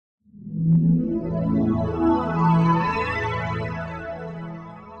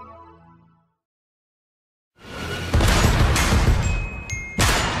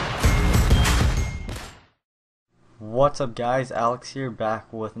What's up guys, Alex here,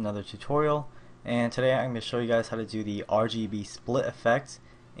 back with another tutorial, and today I'm going to show you guys how to do the RGB split effect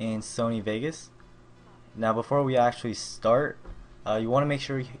in Sony Vegas. Now before we actually start, you want to make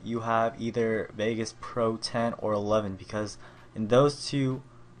sure you have either Vegas Pro 10 or 11, because in those two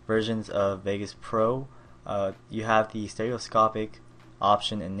versions of Vegas Pro you have the stereoscopic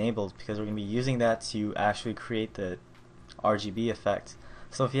option enabled, because we're going to be using that to actually create the RGB effect.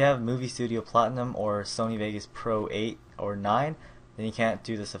 So if you have Movie Studio Platinum or Sony Vegas Pro 8 or 9, then you can't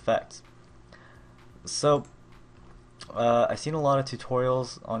do this effect. So I've seen a lot of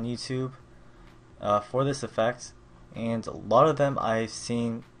tutorials on YouTube for this effect, and a lot of them I've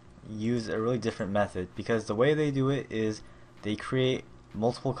seen use a really different method, because the way they do it is they create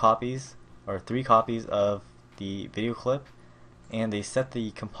multiple copies or 3 copies of the video clip, and they set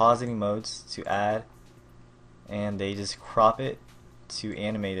the compositing modes to add, and they just crop it to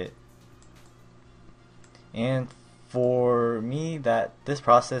animate it. And for me, this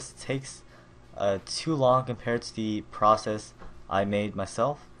process takes too long compared to the process I made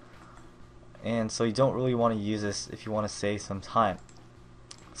myself, and so you don't really want to use this if you want to save some time.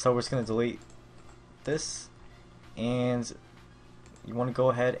 So we're just going to delete this, and you want to go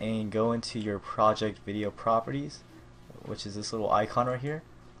ahead and go into your project video properties, which is this little icon right here,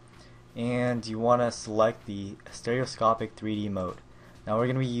 and you want to select the stereoscopic 3D mode. Now we're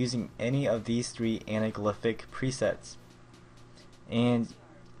going to be using any of these 3 anaglyphic presets, and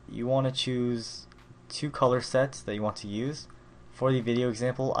you want to choose 2 color sets that you want to use. For the video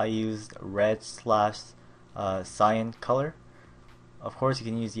example, I used red / cyan color. Of course you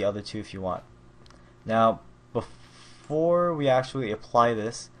can use the other 2 if you want. Now before we actually apply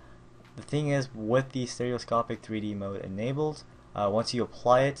this, the thing is, with the stereoscopic 3D mode enabled, once you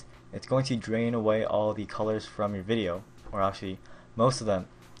apply it, it's going to drain away all the colors from your video, or actually most of them.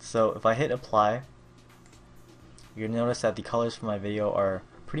 So if I hit apply, you're going to notice that the colors from my video are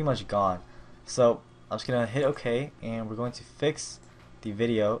pretty much gone. So I'm just going to hit OK, and we're going to fix the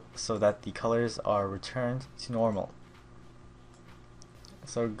video so that the colors are returned to normal.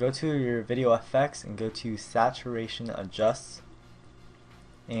 So go to your video effects and go to saturation adjust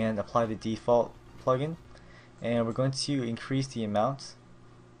and apply the default plugin, and we're going to increase the amount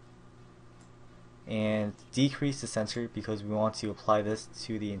and decrease the center, because we want to apply this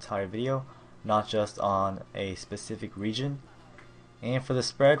to the entire video, not just on a specific region. And for the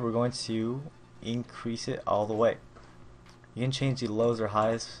spread, we're going to increase it all the way. You can change the lows or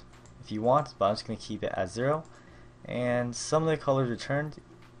highs if you want, but I'm just going to keep it at 0. And some of the colors returned,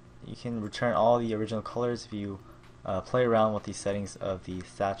 you can return all the original colors if you play around with the settings of the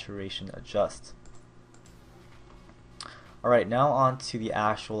saturation adjust. Alright, now on to the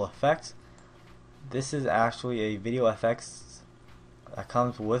actual effect. This is actually a video effects that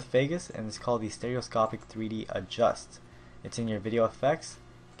comes with Vegas, and it's called the Stereoscopic 3D Adjust. It's in your video effects.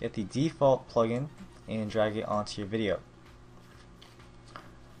 Get the default plugin and drag it onto your video.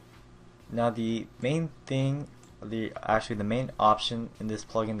 Now the main thing, actually the main option in this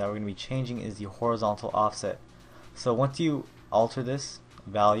plugin that we're going to be changing is the horizontal offset. So once you alter this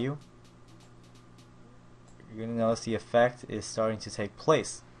value, you're going to notice the effect is starting to take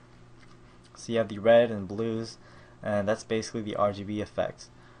place. So you have the red and blues, and that's basically the RGB effect.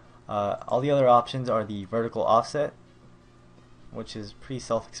 All the other options are the vertical offset, which is pretty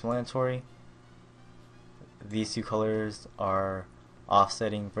self-explanatory. These 2 colors are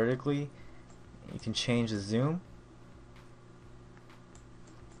offsetting vertically. You can change the zoom,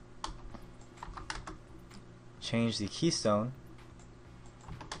 change the keystone,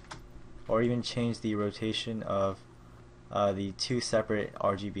 or even change the rotation of the 2 separate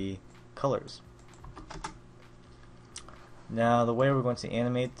RGB colors. Now the way we're going to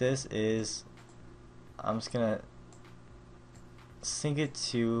animate this is, I'm just going to sync it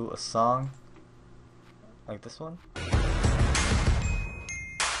to a song like this one.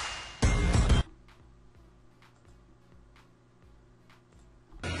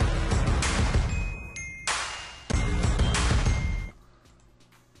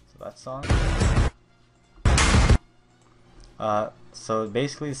 So that song. So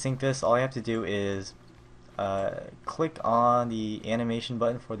basically to sync this, all you have to do is click on the animation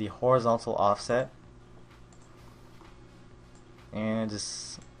button for the horizontal offset, and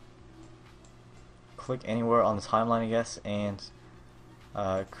just click anywhere on the timeline, I guess, and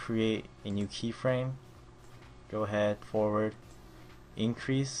create a new keyframe. Go ahead, forward,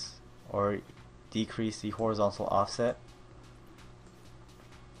 increase or decrease the horizontal offset.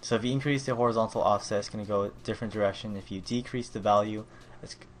 So if you increase the horizontal offset, it's going to go a different direction. If you decrease the value,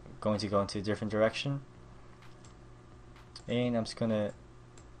 it's going to go into a different direction. And I'm just going to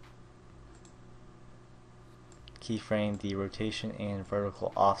keyframe the rotation and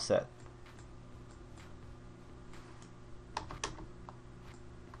vertical offset.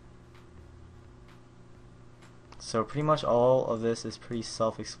 So pretty much all of this is pretty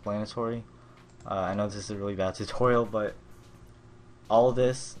self-explanatory. I know this is a really bad tutorial, but all of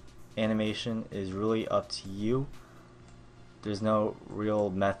this animation is really up to you. There's no real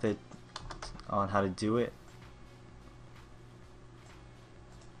method on how to do it.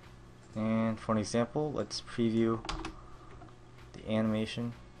 And for an example, let's preview the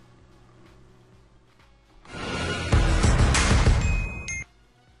animation. And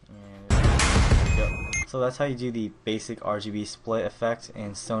there we go. So that's how you do the basic RGB split effect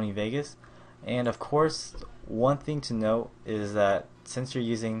in Sony Vegas. And of course, one thing to note is that since you're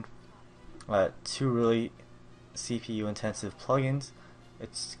using two really CPU intensive plugins,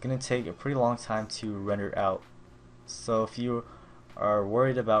 it's going to take a pretty long time to render out. So if you are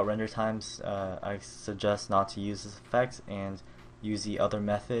worried about render times, I suggest not to use this effect and use the other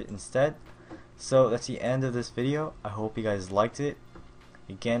method instead. So that's the end of this video. I hope you guys liked it.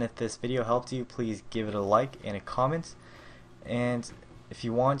 Again, if this video helped you, please give it a like and a comment. And if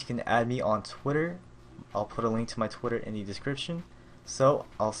you want, you can add me on Twitter. I'll put a link to my Twitter in the description. So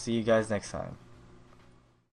I'll see you guys next time.